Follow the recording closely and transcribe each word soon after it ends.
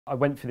I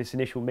went for this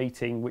initial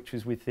meeting, which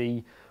was with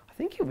I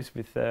think it was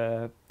with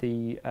the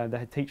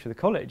head teacher of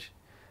the college.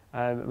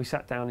 We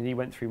sat down and he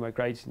went through my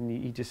grades and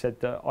he just said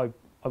that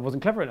I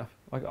wasn't clever enough.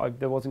 I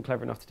wasn't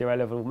clever enough to do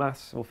A-level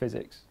maths or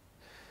physics.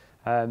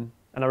 And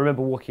I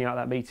remember walking out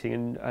of that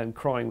meeting and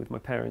crying with my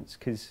parents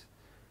because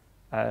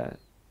I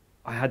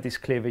had this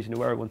clear vision of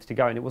where I wanted to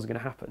go and it wasn't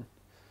going to happen.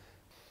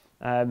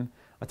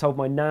 I told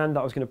my nan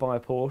that I was going to buy a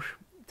Porsche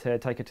to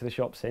take her to the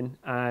shops in,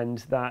 and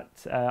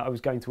that I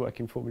was going to work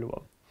in Formula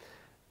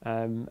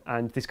One.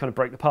 And this kind of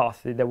broke the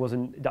path.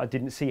 I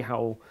didn't see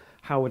how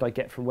would I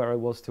get from where I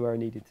was to where I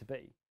needed to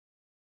be.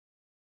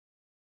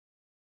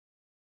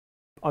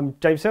 I'm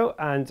James Hill,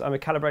 and I'm a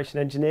calibration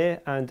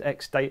engineer and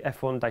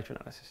ex-F1 data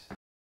analysis.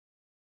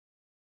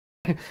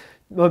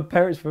 My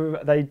parents,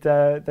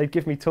 they'd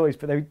give me toys,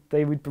 but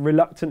they would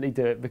reluctantly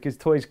do it because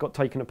toys got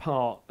taken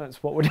apart.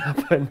 That's what would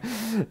happen.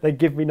 They'd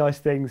give me nice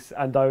things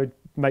and I would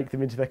make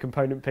them into their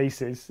component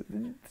pieces.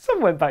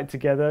 Some went back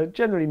together,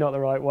 generally not the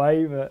right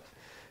way, but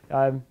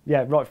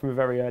yeah, right from a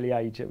very early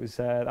age, that was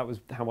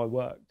how I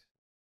worked.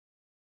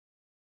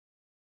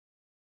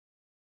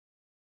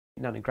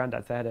 Nan and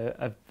Grandad, they had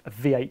a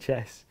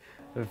VHS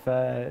of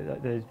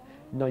the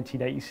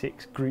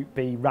 1986 Group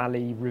B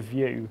Rally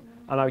review.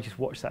 And I would just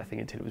watch that thing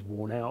until it was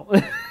worn out,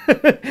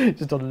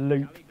 just on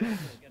loop.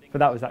 But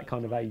that was that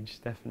kind of age,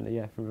 definitely,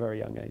 yeah, from a very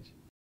young age.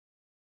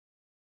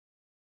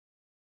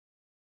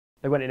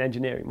 They went in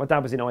engineering. My dad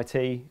was in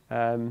IT.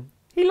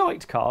 He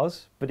liked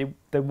cars, but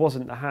there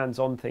wasn't a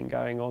hands-on thing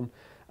going on.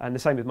 And the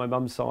same with my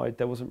mum's side,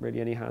 there wasn't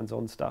really any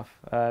hands-on stuff.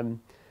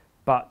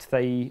 But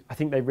I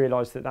think they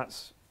realised that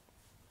that's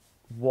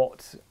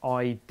what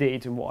I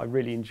did and what I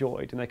really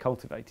enjoyed, and they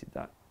cultivated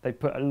that. They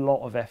put a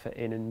lot of effort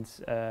in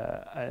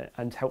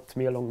and helped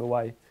me along the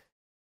way.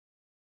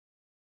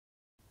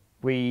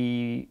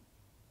 We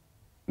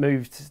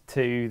moved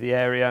to the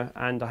area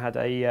and I had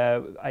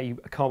a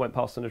car went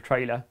past on a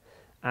trailer,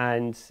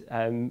 and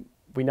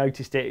we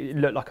noticed it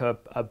looked like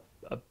a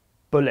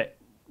bullet,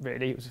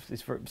 really. It was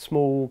this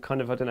small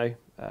kind of, I don't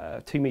know,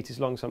 2 meters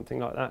long, something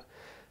like that.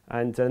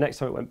 And the next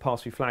time it went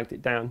past, we flagged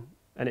it down,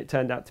 and it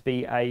turned out to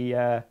be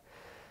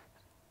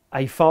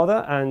a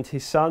father and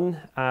his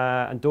son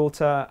and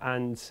daughter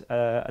and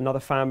another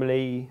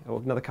family,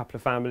 or another couple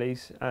of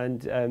families,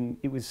 and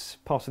it was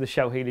part of the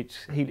Shell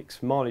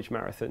Helix mileage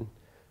marathon.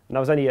 And I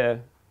was only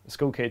a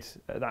school kid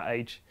at that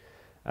age,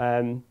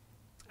 and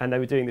they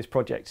were doing this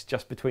project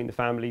just between the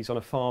families on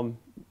a farm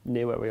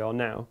near where we are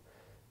now,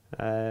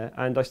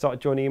 and I started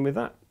joining in with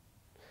that,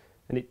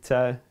 and it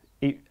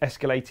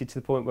escalated to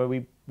the point where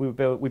we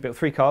built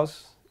 3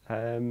 cars.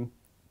 The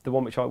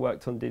one which I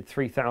worked on did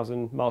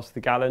 3,000 miles to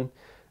the gallon.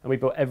 And we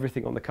built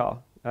everything on the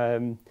car.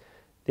 The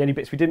only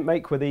bits we didn't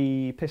make were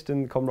the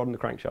piston, the con rod and the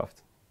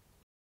crankshaft.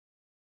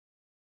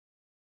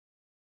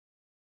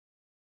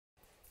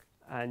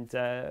 And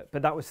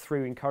but that was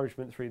through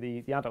encouragement through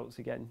the adults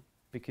again,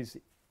 because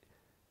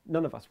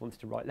none of us wanted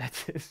to write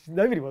letters.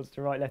 Nobody wants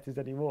to write letters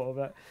anymore,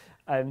 but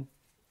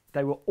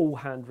they were all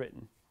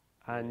handwritten.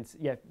 And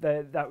yeah,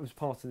 that was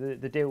part of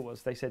the deal.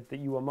 Was they said that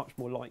you are much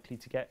more likely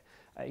to get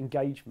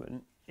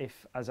engagement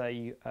if, as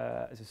a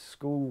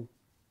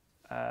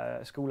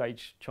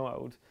school-age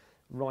child,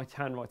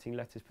 handwriting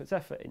letters puts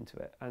effort into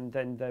it, and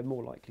then they're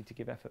more likely to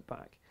give effort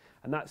back.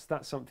 And that's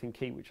something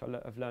key which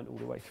I've learned all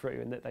the way through,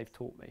 and that they've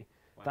taught me.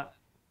 Wow. That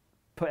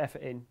put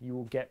effort in, you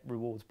will get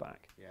rewards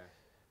back. Yeah.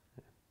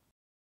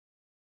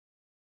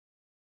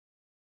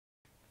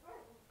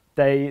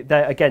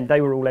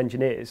 They were all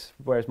engineers,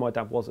 whereas my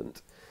dad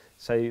wasn't.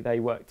 So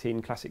they worked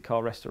in classic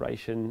car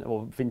restoration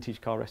or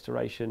vintage car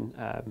restoration.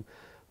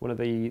 One of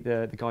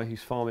the guy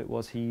whose farm it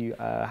was, he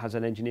has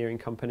an engineering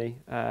company,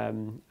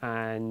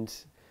 and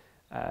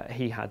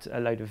he had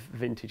a load of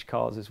vintage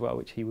cars as well,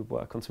 which he would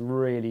work on some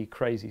really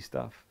crazy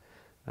stuff,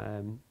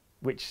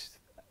 which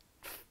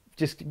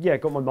just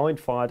got my mind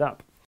fired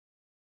up.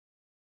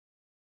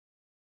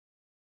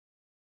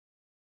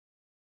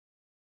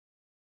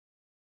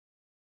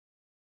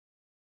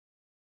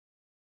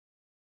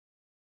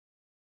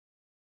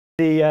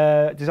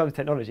 The design of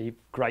technology,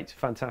 great,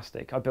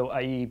 fantastic. I built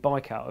a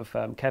bike out of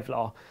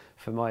Kevlar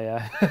for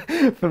my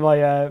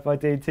my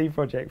D&T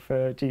project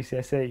for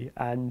GCSE,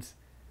 and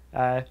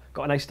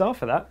got an A*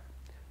 for that.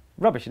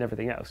 Rubbish in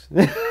everything else.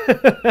 I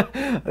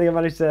think I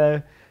managed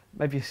to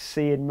maybe a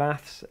C in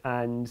maths,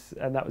 and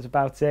that was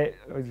about it.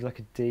 It was like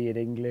a D in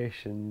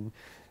English, and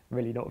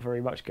really not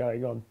very much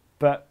going on.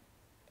 But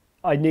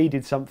I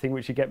needed something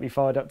which would get me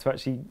fired up to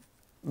actually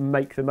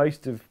make the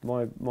most of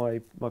my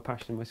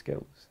passion and my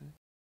skills.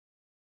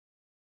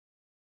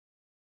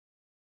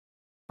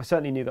 I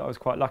certainly knew that I was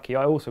quite lucky.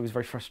 I also was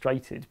very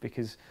frustrated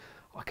because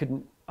I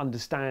couldn't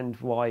understand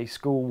why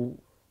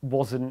school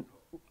wasn't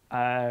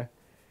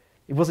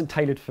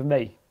tailored for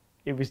me.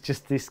 It was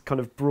just this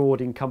kind of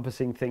broad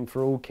encompassing thing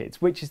for all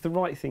kids, which is the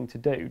right thing to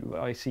do,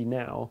 I see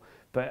now,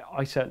 but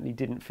I certainly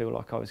didn't feel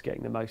like I was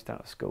getting the most out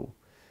of school.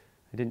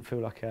 I didn't feel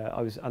like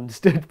I was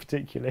understood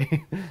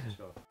particularly.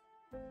 Sure.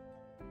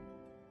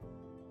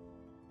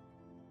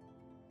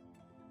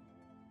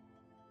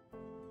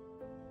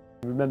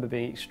 remember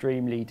being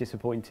extremely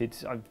disappointed.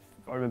 I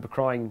remember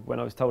crying when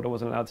I was told I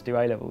wasn't allowed to do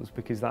A-levels,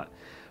 because that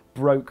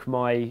broke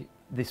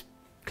this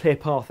clear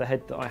path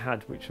ahead that I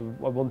had, which I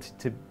wanted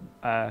to.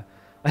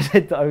 I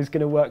said that I was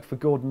going to work for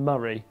Gordon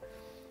Murray.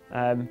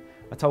 I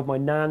told my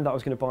nan that I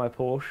was going to buy a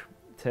Porsche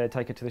to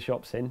take her to the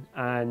shops in,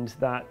 and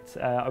that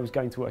I was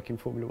going to work in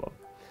Formula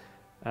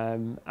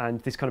One. And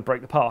this kind of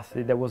broke the path.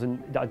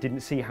 I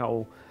didn't see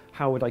how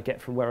would I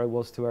get from where I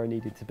was to where I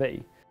needed to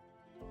be.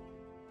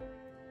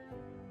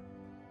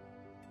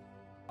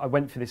 I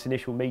went for this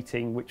initial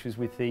meeting, which was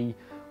with I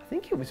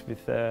think it was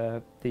with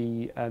the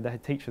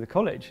head teacher of the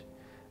college.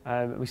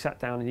 We sat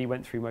down and he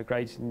went through my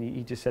grades, and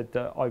he just said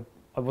that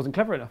I wasn't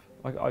clever enough.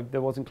 I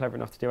wasn't clever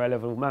enough to do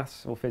A-level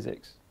maths or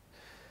physics.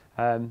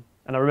 And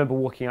I remember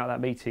walking out of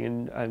that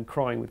meeting and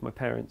crying with my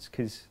parents,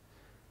 because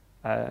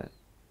I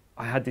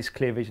had this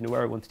clear vision of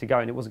where I wanted to go,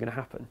 and it wasn't going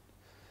to happen.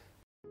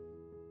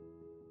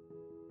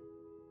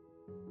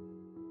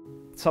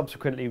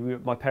 Subsequently,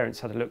 my parents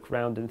had a look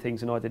round and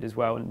things, and I did as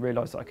well, and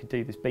realised that I could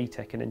do this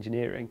BTEC in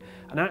engineering.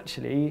 And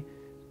actually,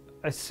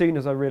 as soon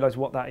as I realised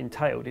what that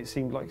entailed, it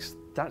seemed like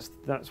that's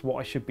what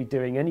I should be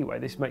doing anyway.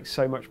 This makes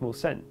so much more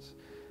sense.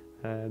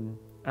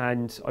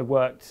 And I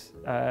worked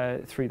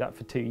through that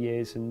for 2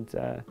 years, and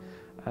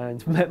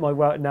met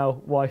my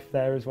now wife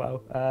there as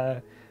well.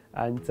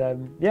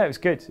 Yeah, it was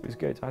good. It was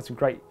good. I had some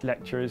great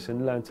lecturers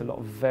and learnt a lot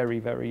of very,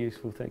 very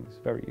useful things.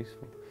 Very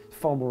useful.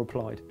 Far more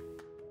applied.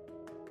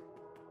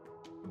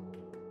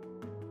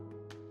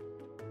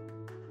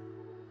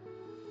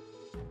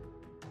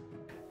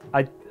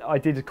 I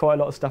did quite a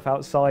lot of stuff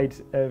outside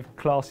of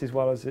classes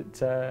while I was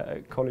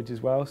at college as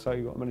well. So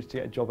I managed to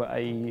get a job at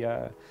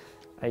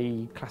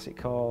a classic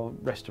car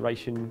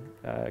restoration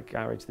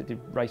garage that did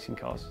racing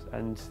cars,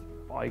 and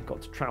I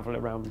got to travel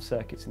around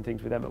circuits and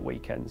things with them at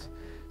weekends.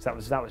 So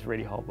that was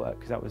really hard work,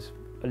 because that was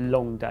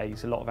long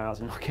days, a lot of hours,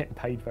 and not getting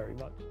paid very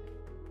much.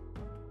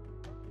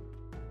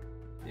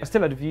 I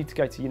still had a view to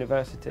go to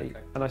university,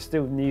 and I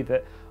still knew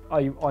that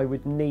I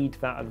would need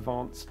that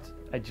advanced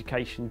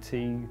education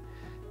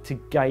to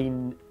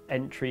gain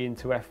entry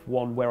into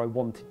F1 where I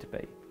wanted to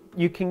be. I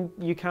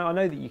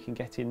know that you can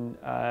get in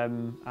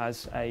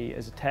as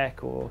a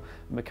tech or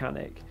a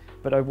mechanic,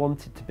 but I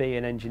wanted to be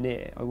an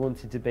engineer. I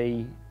wanted to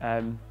be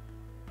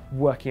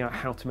working out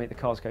how to make the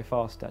cars go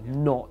faster,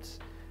 not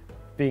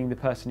being the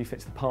person who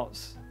fits the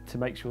parts to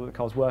make sure the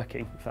car's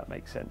working, if that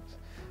makes sense.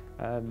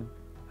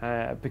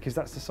 Because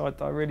that's the side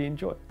that I really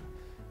enjoy.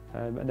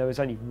 And there was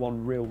only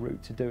one real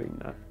route to doing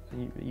that.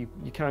 You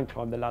can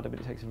climb the ladder, but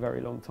it takes a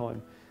very long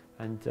time.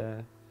 And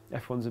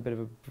F1's a bit of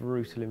a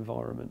brutal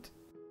environment.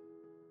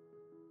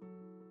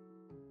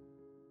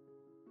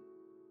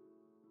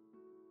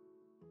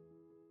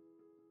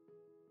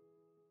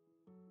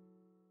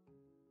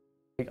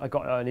 I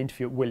got an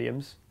interview at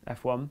Williams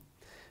F1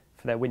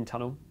 for their wind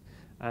tunnel,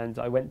 and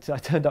I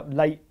turned up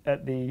late for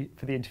the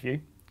interview,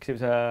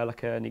 because it was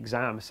like an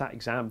exam, a SAT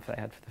exam they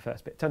had for the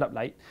first bit. Turned up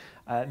late,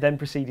 then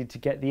proceeded to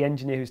get the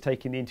engineer who was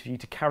taking the interview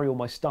to carry all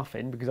my stuff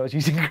in, because I was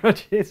using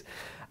crutches,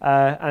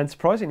 and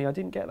surprisingly I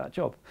didn't get that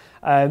job.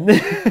 I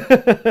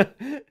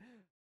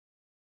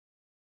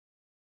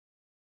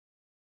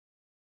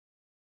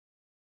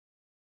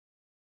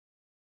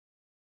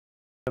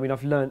mean,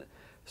 I've learnt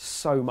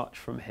so much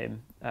from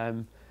him.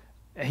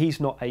 He's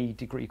not a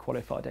degree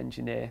qualified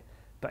engineer,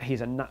 but he's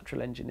a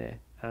natural engineer,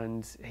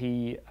 and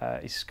he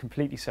is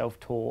completely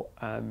self-taught,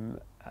 and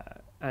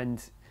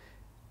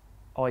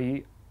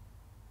I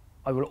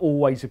will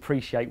always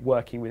appreciate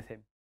working with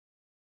him.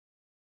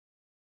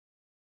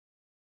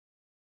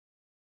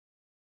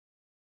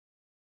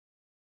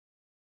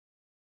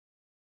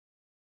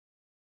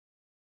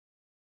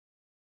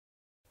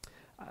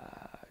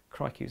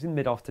 Crikey, it was in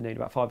mid-afternoon,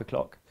 about 5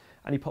 o'clock,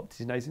 and he popped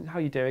his nose in. "How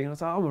are you doing?" And I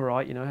was like, "I'm all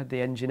right, you know, I had the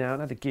engine out,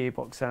 and I had the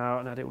gearbox out,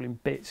 and I had it all in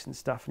bits and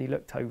stuff," and he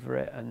looked over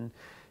it, and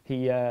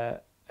he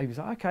was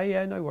like, "Okay,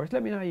 yeah, no worries,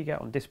 let me know how you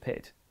get on."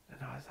 Disappeared.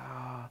 And I was like,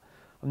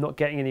 I'm not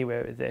getting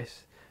anywhere with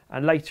this.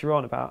 And later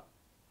on, about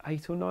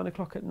 8 or 9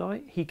 o'clock at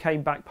night, he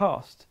came back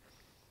past,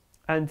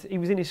 and he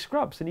was in his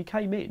scrubs, and he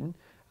came in,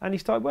 and he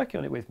started working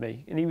on it with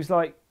me, and he was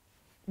like,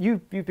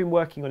 you've been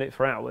working on it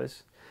for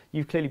hours,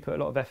 you've clearly put a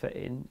lot of effort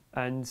in,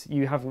 and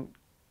you haven't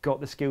got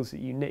the skills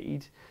that you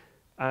need.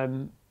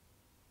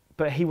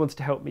 But he wanted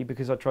to help me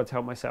because I tried to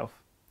help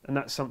myself, and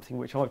that's something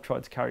which I've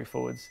tried to carry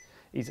forwards.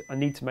 Is I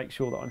need to make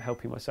sure that I'm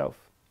helping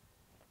myself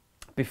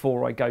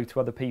before I go to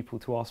other people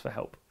to ask for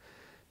help,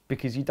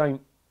 because you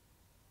don't.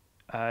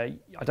 I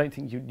don't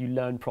think you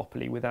learn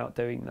properly without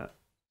doing that.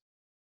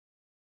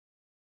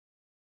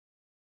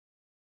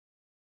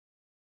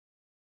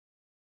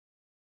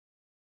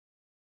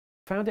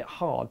 I found it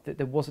hard that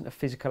there wasn't a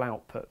physical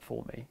output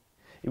for me.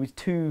 It was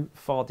too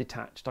far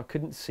detached. I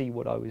couldn't see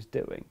what I was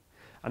doing,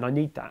 and I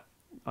need that.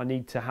 I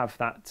need to have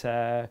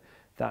that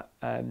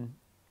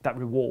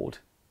reward,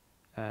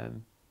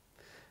 and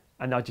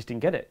I just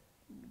didn't get it.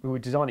 We were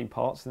designing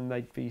parts, and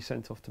they'd be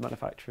sent off to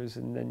manufacturers,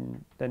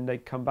 and then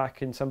they'd come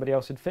back, and somebody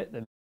else had fit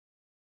them.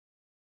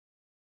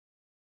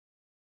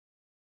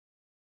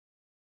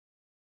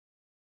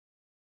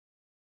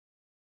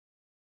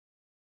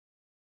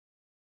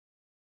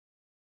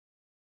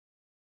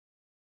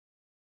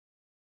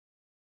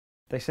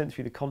 they sent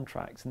through the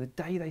contracts, and the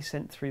day they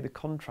sent through the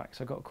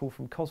contracts, I got a call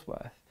from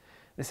Cosworth.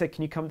 They said,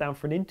 "Can you come down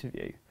for an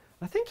interview?"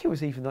 I think it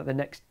was even like the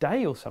next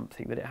day or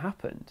something that it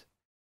happened.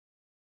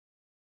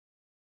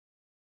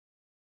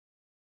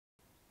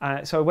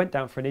 So I went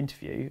down for an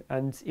interview,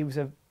 and it was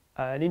an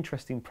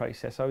interesting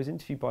process. I was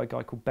interviewed by a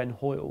guy called Ben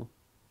Hoyle,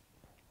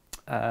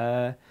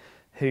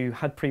 who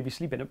had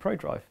previously been at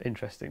ProDrive,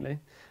 interestingly.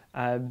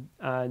 And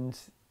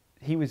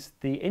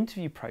the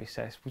interview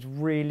process was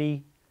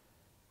really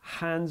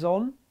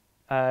hands-on.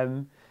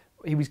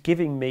 He was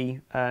giving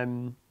me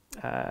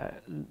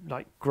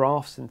like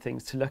graphs and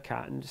things to look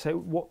at, and so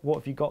what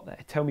have you got there?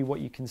 Tell me what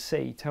you can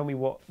see. Tell me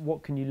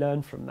what can you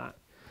learn from that.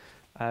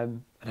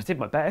 And I did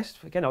my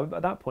best. Again,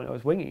 at that point I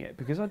was winging it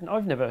because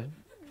I've never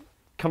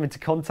come into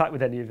contact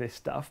with any of this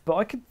stuff, but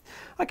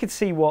I could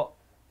see what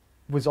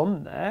was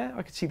on there.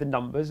 I could see the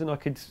numbers, and I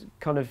could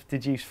kind of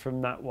deduce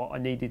from that what I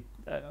needed,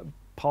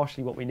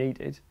 partially what we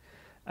needed.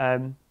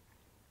 And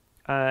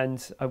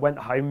I went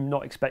home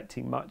not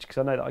expecting much, because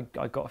I know that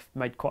I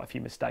made quite a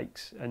few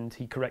mistakes, and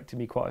he corrected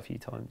me quite a few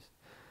times.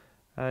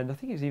 And I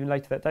think it was even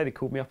later that day they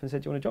called me up and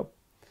said, "Do you want a job?"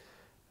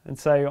 And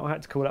so I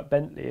had to call up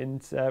Bentley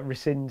and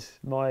rescind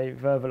my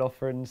verbal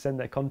offer and send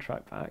their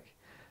contract back.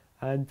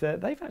 And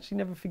they've actually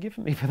never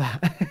forgiven me for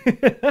that.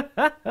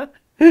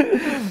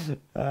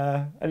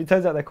 And it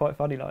turns out they're quite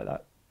funny like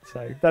that.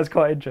 So that's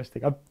quite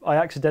interesting. I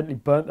accidentally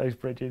burnt those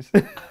bridges.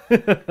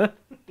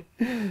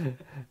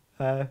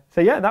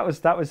 So yeah, that was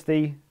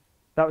the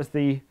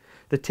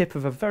tip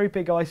of a very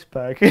big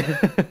iceberg.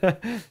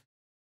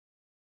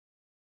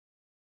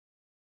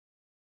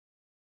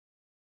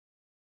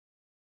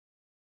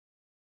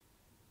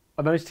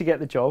 I managed to get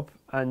the job,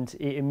 and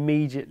it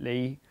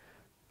immediately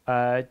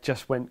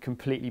just went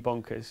completely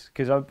bonkers,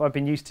 because I've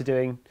been used to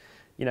doing,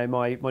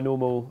 my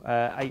normal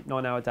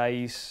 8-9 hour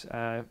days,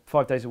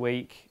 5 days a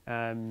week,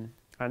 and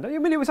I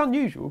mean, it was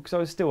unusual because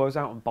I was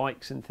out on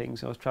bikes and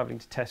things. I was travelling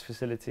to test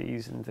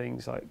facilities and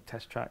things like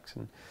test tracks,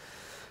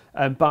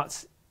 and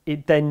but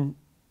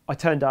I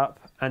turned up,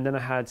 and then I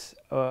had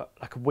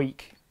like a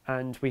week,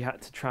 and we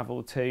had to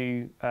travel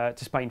to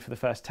Spain for the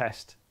first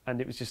test,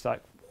 and it was just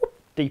like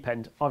deep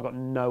end. I've got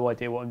no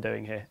idea what I'm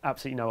doing here.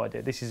 Absolutely no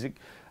idea. This is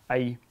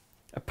a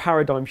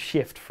paradigm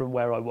shift from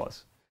where I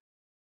was.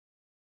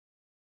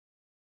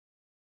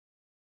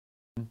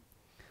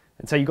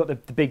 And so you've got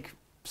the big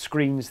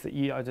screens that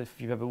I don't know if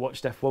you've ever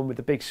watched F1, with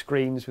the big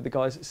screens with the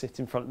guys that sit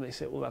in front of them. They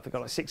sit all up. They've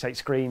got like 6-8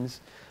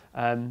 screens.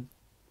 And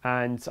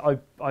I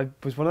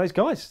was one of those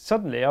guys.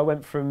 Suddenly I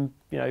went from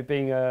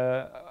being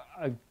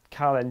a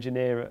CAL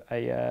engineer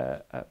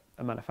at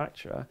a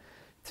manufacturer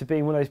to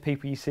being one of those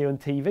people you see on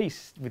TV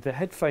with the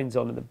headphones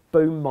on and the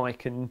boom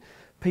mic and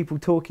people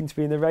talking to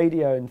me in the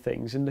radio and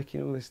things, and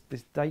looking at all this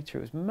data.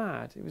 It was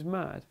mad. It was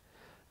mad.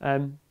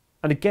 And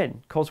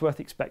again, Cosworth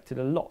expected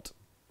a lot.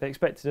 They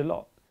expected a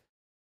lot.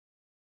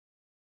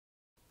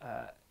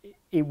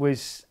 It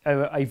was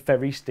a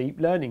very steep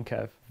learning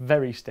curve,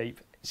 very steep,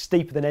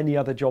 steeper than any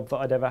other job that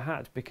I'd ever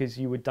had, because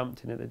you were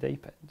dumped in at the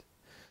deep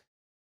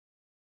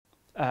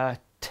end.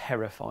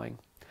 Terrifying,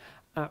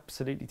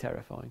 absolutely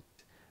terrifying.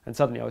 And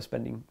suddenly I was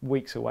spending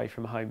weeks away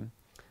from home,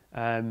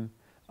 and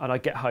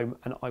I'd get home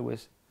and I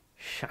was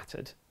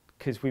shattered,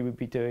 because we would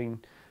be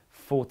doing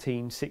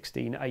 14,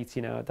 16,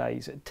 18-hour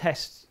days. At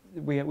tests,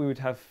 we would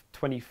have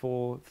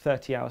 24,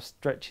 30-hour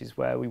stretches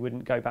where we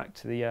wouldn't go back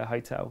to the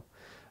hotel.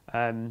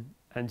 And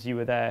you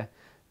were there,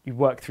 you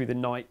work through the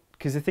night,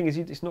 because the thing is,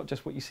 it's not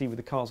just what you see with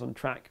the cars on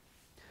track.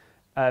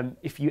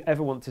 If you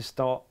ever want to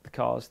start the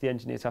cars, the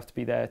engineers have to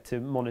be there to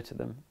monitor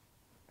them.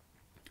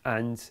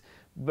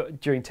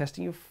 But during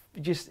testing,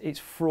 it's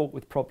fraught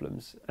with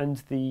problems,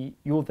 and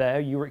you're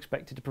there, you're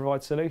expected to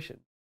provide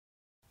solutions.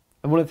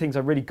 And one of the things I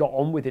really got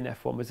on with in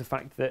F1 was the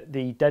fact that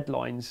the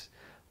deadlines,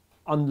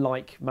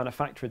 unlike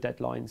manufacturer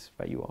deadlines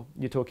where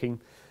you're talking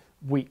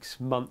weeks,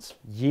 months,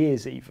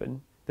 years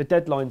even, the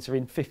deadlines are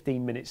in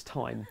 15 minutes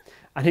time.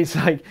 And it's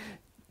like,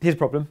 here's a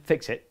problem,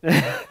 fix it.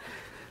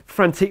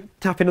 Frantic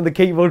tapping on the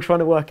keyboard trying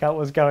to work out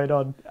what's going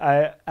on.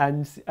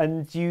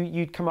 And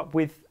you'd come up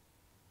with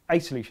a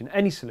solution,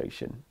 any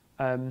solution,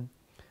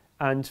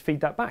 and feed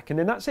that back. And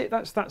then that's it,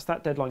 that's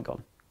that deadline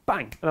gone.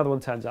 Bang, another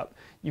one turns up.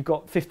 You've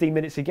got 15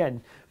 minutes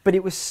again. But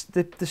it was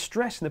the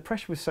stress and the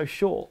pressure was so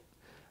short.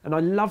 And I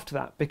loved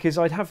that, because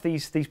I'd have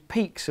these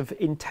peaks of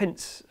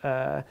intense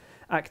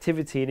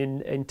activity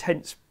and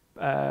intense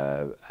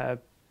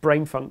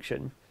brain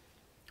function,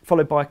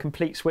 followed by a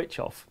complete switch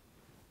off.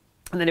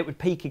 And then it would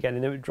peak again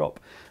and it would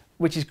drop,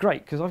 which is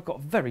great, because I've got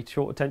a very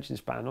short attention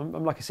span.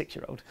 I'm like a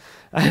 6-year-old.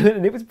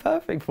 And it was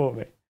perfect for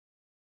me.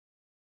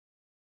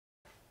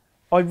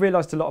 I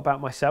realised a lot about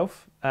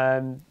myself,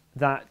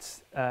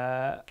 that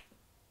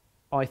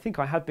I think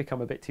I had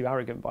become a bit too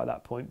arrogant by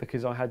that point,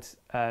 because I've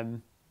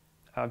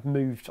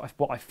moved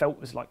what I felt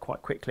was like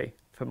quite quickly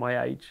for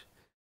my age.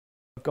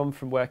 I've gone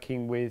from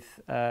working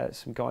with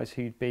some guys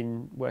who'd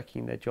been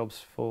working their jobs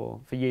for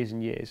years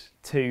and years,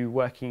 to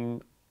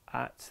working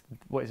at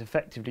what is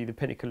effectively the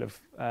pinnacle of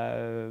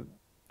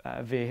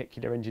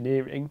vehicular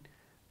engineering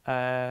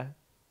with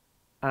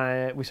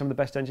some of the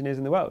best engineers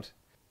in the world.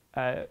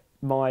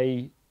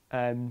 my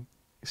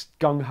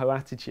gung-ho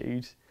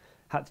attitude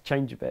had to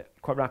change a bit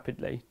quite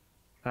rapidly,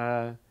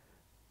 and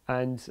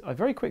I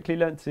very quickly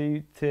learnt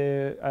to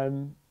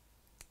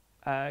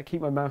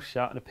keep my mouth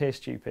shut and appear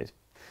stupid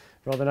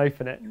rather than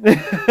open it.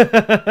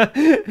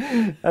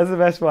 That's the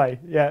best way.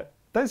 Yeah,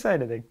 don't say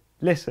anything.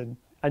 Listen,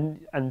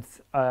 and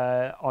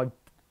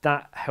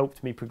that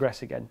helped me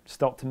progress again.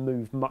 Start to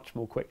move much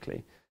more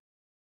quickly.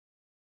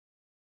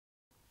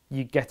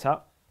 You get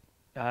up,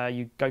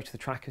 you go to the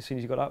track as soon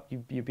as you got up.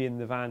 You'd be in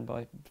the van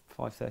by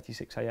 5:30,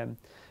 6 a.m.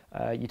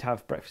 You'd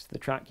have breakfast at the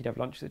track. You'd have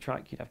lunch at the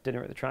track. You'd have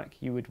dinner at the track.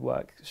 You would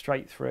work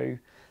straight through.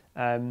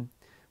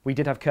 We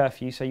did have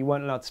curfew, so you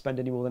weren't allowed to spend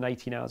any more than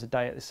 18 hours a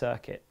day at the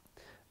circuit.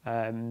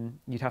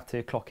 You'd have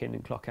to clock in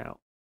and clock out.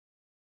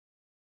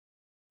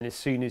 And as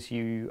soon as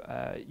you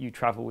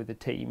travel with the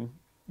team,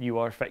 you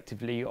are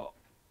effectively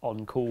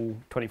on call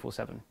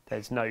 24/7.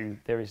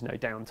 There is no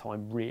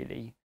downtime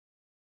really.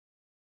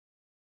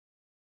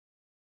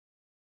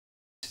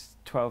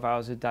 12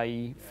 hours a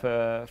day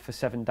for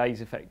 7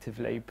 days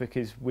effectively,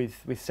 because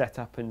with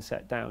setup and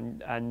set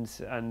down and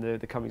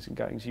the comings and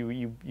goings,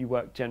 you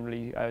work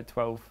generally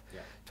 12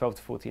 to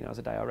 14 hours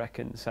a day, I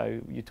reckon. So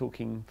you're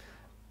talking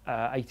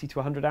 80 to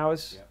 100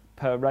 hours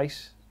per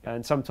race,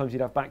 and sometimes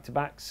you'd have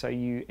back-to-backs, so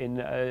you in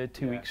a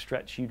 2-week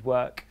stretch you'd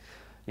work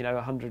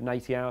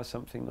 180 hours,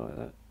 something like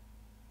that.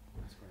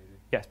 That's crazy.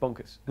 Yeah, it's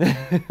bonkers.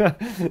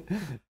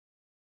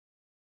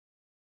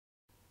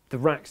 The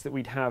racks that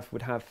we'd have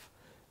would have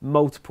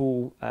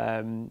multiple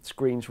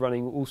screens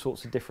running all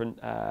sorts of different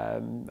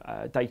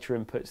data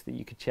inputs that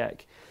you could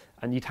check,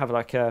 and you'd have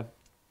like a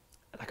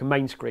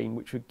main screen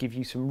which would give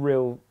you some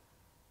real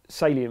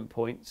salient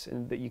points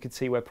and that you could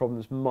see where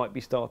problems might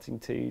be starting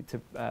to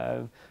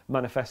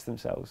manifest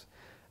themselves.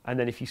 And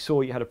then if you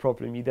saw you had a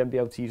problem, you'd then be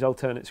able to use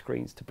alternate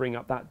screens to bring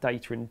up that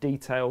data in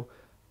detail,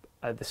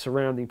 the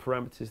surrounding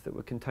parameters that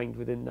were contained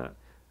within that.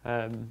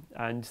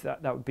 And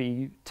that would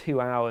be 2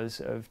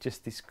 hours of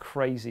just this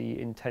crazy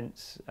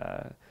intense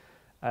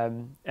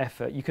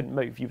effort. You couldn't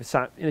move. You were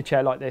sat in a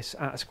chair like this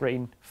at a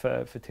screen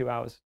for 2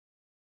 hours.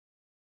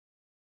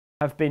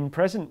 I've been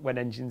present when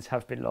engines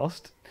have been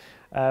lost,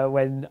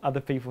 when other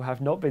people have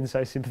not been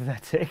so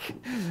sympathetic,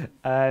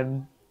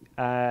 and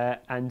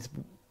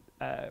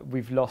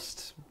we've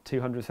lost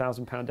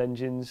 £200,000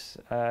 engines.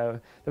 There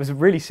was a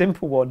really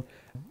simple one.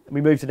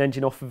 We moved an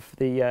engine off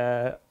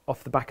the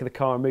back of the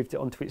car and moved it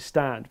onto its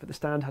stand, but the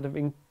stand hadn't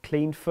been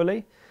cleaned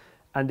fully,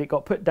 and it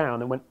got put down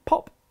and went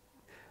pop.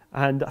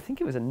 And I think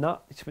it was a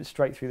nut. It just went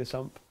straight through the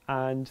sump,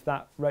 and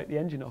that wrote the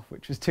engine off,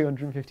 which was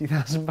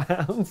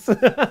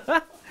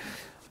 £250,000.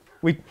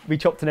 We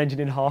chopped an engine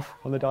in half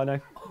on the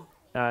dyno,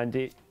 and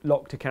it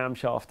locked a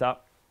camshaft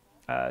up,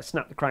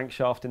 snapped the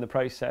crankshaft in the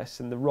process,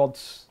 and the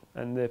rods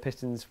and the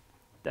pistons,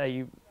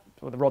 the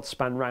rods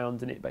span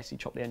round, and it basically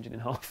chopped the engine in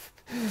half,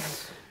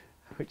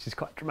 which is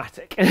quite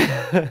dramatic.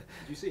 Did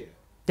you see it?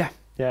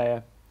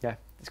 Yeah.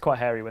 It's quite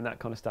hairy when that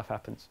kind of stuff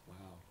happens.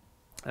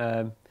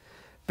 Wow.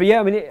 But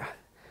yeah, I mean,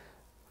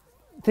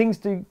 things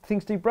do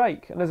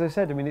break, and as I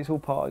said, I mean, it's all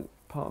part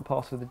and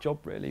parcel of the job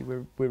really.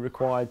 We're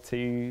required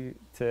to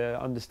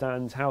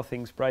understand how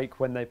things break,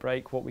 when they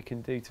break, what we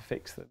can do to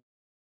fix them.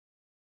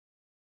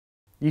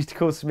 It used to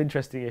cause some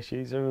interesting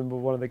issues. I remember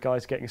one of the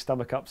guys getting a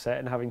stomach upset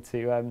and having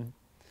to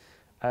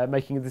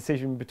making a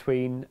decision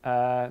between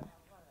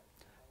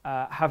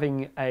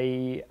having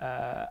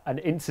an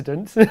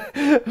incident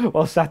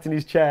while sat in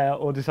his chair,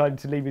 or deciding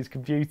to leave his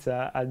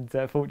computer, and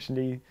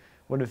fortunately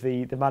one of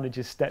the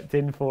managers stepped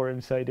in for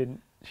him so he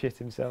didn't shit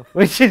himself,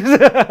 which is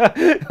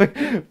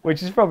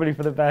probably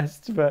for the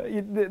best. But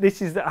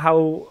this is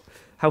how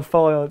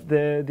far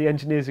the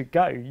engineers would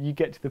go. You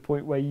get to the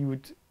point where you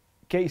would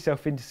get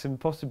yourself into some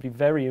possibly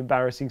very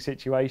embarrassing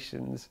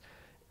situations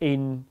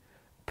in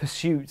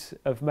pursuit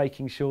of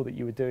making sure that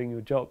you were doing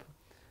your job,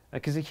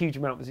 because a huge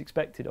amount was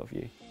expected of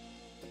you.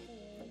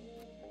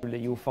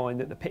 You'll find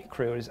that the pit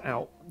crew is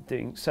out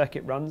doing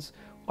circuit runs.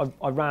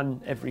 I ran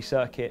every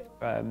circuit,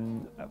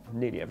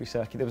 nearly every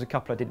circuit. There was a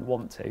couple I didn't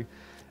want to,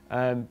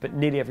 but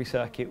nearly every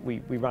circuit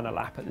we ran a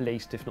lap at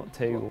least, if not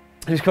two.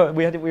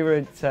 We were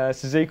at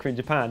Suzuka in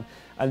Japan,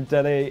 and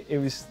it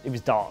was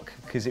dark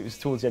because it was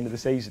towards the end of the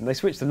season. They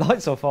switched the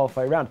lights off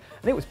halfway around,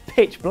 and it was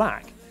pitch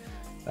black.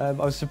 I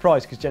was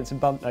surprised because Jensen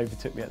Bunt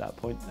overtook me at that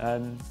point.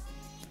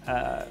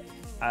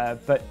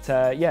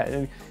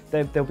 Yeah,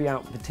 they'll be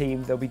out with the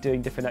team. They'll be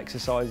doing different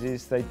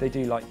exercises. They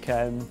do like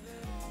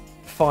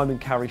fireman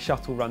carry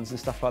shuttle runs and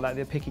stuff like that.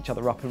 They'll pick each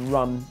other up and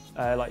run,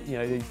 like, you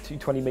know, the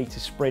 20-metre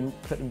sprint,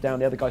 put them down.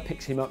 The other guy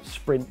picks him up,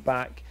 sprint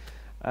back,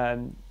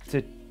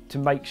 to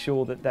make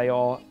sure that they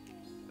are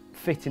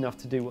fit enough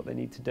to do what they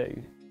need to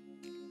do.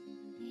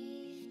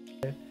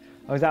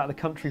 I was out of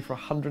the country for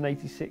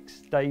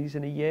 186 days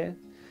in a year.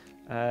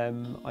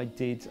 I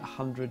did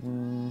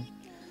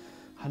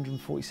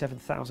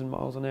 147,000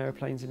 miles on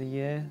aeroplanes in a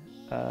year.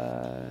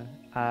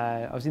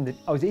 I was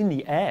in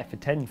the air for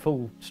 10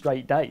 full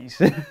straight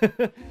days.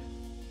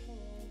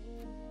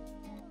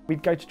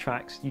 We'd go to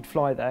tracks, you'd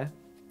fly there,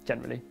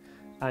 generally,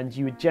 and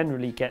you would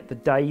generally get the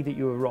day that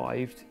you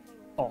arrived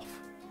off.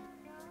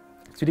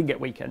 So we didn't get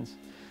weekends.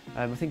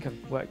 I think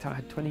I've worked out I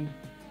had 20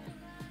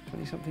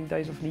 something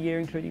days off in a year,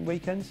 including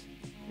weekends.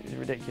 It was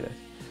ridiculous.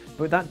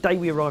 But that day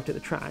we arrived at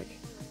the track,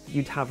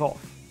 you'd have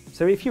off.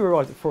 So if you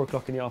arrived at 4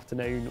 o'clock in the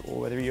afternoon,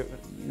 or whether you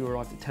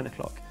arrived at 10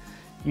 o'clock,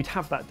 you'd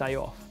have that day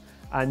off.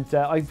 And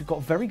I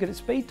got very good at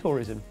speed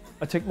tourism.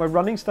 I took my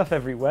running stuff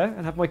everywhere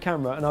and had my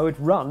camera, and I would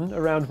run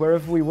around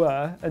wherever we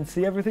were and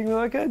see everything that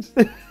I could.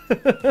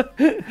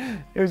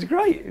 It was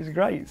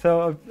great.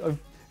 So I've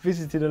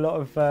visited a lot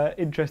of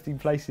interesting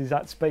places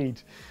at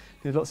speed.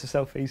 Did lots of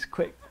selfies,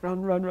 quick, run.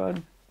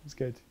 It was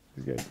good.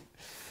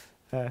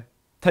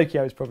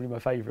 Tokyo was probably my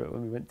favourite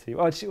when we went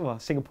to,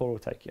 Singapore or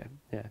Tokyo.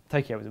 Yeah,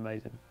 Tokyo was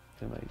amazing.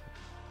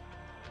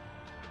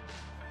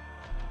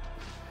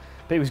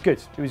 But it was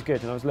good,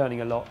 and I was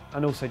learning a lot,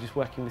 and also just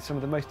working with some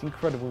of the most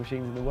incredible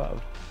machines in the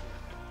world.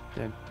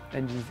 You know,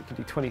 engines that can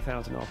do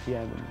 20,000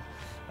 RPM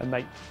and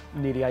make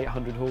nearly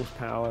 800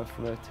 horsepower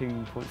from a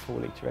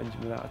 2.4 litre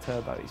engine without a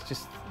turbo.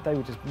 They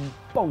were just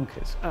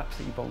bonkers,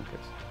 absolutely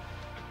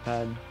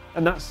bonkers.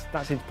 And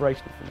that's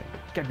inspirational for me.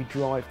 It gave me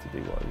drive to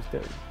do what I was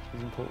doing. It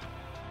was important.